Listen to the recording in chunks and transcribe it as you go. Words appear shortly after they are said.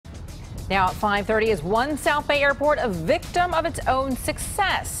Now at 5:30, is one South Bay airport a victim of its own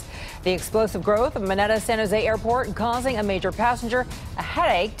success? The explosive growth of Mineta San Jose Airport causing a major passenger a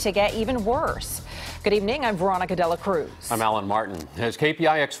headache to get even worse. Good evening, I'm Veronica Dela Cruz. I'm Alan Martin. As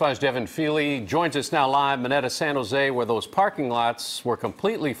KPIX 5's Devin Fehely joins us now live, Mineta San Jose, where those parking lots were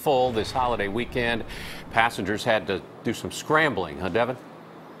completely full this holiday weekend. Passengers had to do some scrambling, huh, Devin?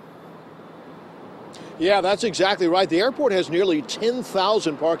 Yeah, that's exactly right. The airport has nearly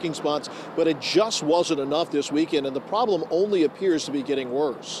 10,000 parking spots, but it just wasn't enough this weekend, and the problem only appears to be getting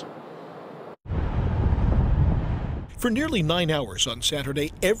worse. For nearly 9 hours on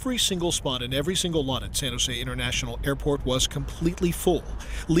Saturday, every single spot and every single lot at San Jose International Airport was completely full,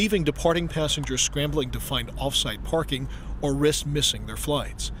 leaving departing passengers scrambling to find off-site parking or risk missing their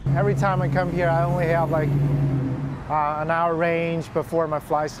flights. Every time I come here, I only have like an hour range before my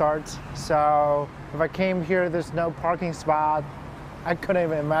flight starts. So if I came here, there's no parking spot. I couldn't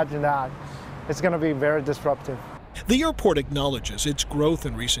even imagine that. It's going to be very disruptive. The airport acknowledges its growth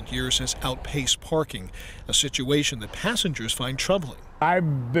in recent years has outpaced parking, a situation that passengers find troubling.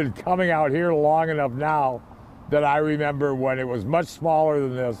 I've been coming out here long enough now that I remember when it was much smaller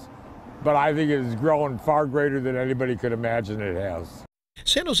than this, but I think it has grown far greater than anybody could imagine it has.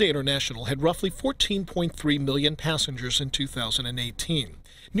 San Jose International had roughly 14.3 million passengers in 2018,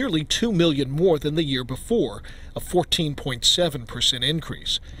 nearly 2 million more than the year before, a 14.7%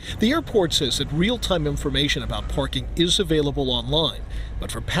 increase. The airport says that real-time information about parking is available online,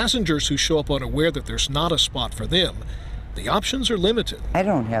 but for passengers who show up unaware that there's not a spot for them, the options are limited. I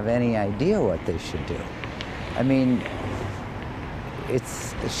don't have any idea what they should do. I mean,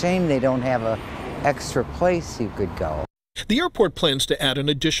 it's a shame they don't have an extra place you could go. The airport plans to add an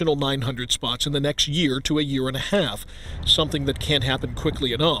additional 900 spots in the next year to a year and a half, something that can't happen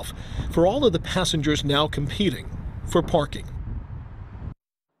quickly enough for all of the passengers now competing for parking.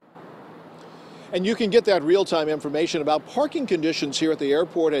 And you can get that real-time information about parking conditions here at the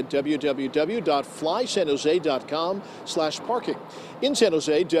airport at www.flysanjose.com/parking. In San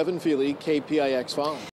Jose, Devin Fehely, KPIX 5.